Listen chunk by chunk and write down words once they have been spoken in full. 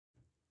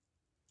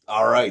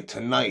All right,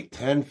 tonight,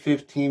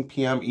 10:15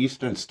 p.m.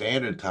 Eastern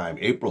Standard Time,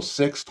 April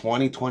 6,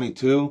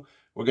 2022.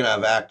 We're going to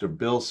have actor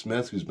Bill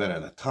Smith, who's been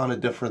in a ton of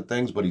different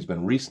things, but he's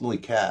been recently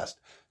cast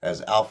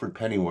as Alfred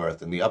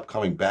Pennyworth in the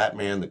upcoming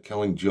Batman The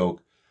Killing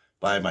Joke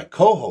by my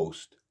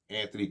co-host,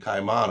 Anthony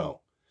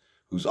Caimano,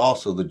 who's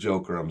also the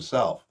Joker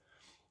himself.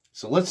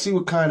 So let's see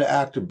what kind of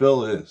actor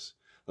Bill is.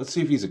 Let's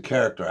see if he's a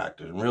character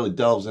actor and really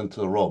delves into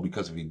the role,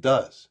 because if he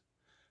does,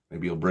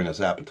 maybe he'll bring us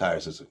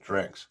appetizers and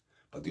drinks.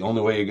 But the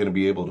only way you're going to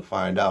be able to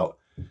find out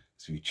is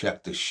if you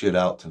check this shit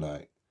out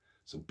tonight.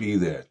 So be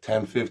there,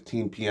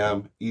 10:15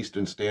 p.m.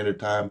 Eastern Standard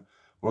Time.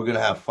 We're going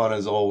to have fun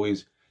as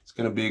always. It's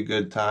going to be a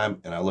good time,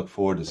 and I look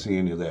forward to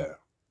seeing you there.